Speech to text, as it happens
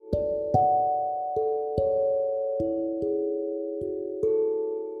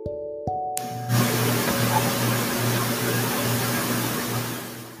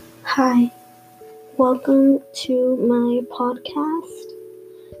Hi, welcome to my podcast.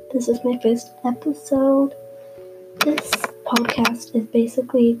 This is my first episode. This podcast is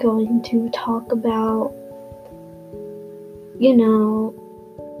basically going to talk about,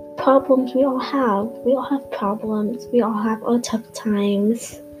 problems we all have. We all have problems. We all have our tough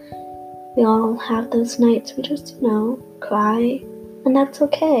times. We all have those nights we just, cry. And that's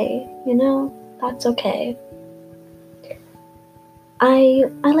okay, that's okay. I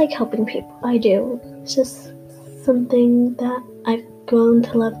like helping people. I do. It's just something that I've grown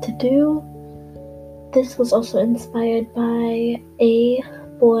to love to do. This was also inspired by a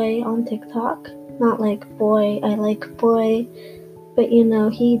boy on TikTok. Not like boy, I like boy. But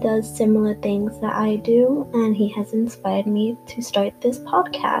he does similar things that I do, and he has inspired me to start this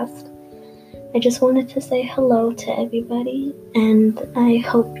podcast. I just wanted to say hello to everybody, and I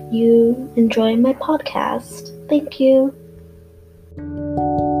hope you enjoy my podcast. Thank you.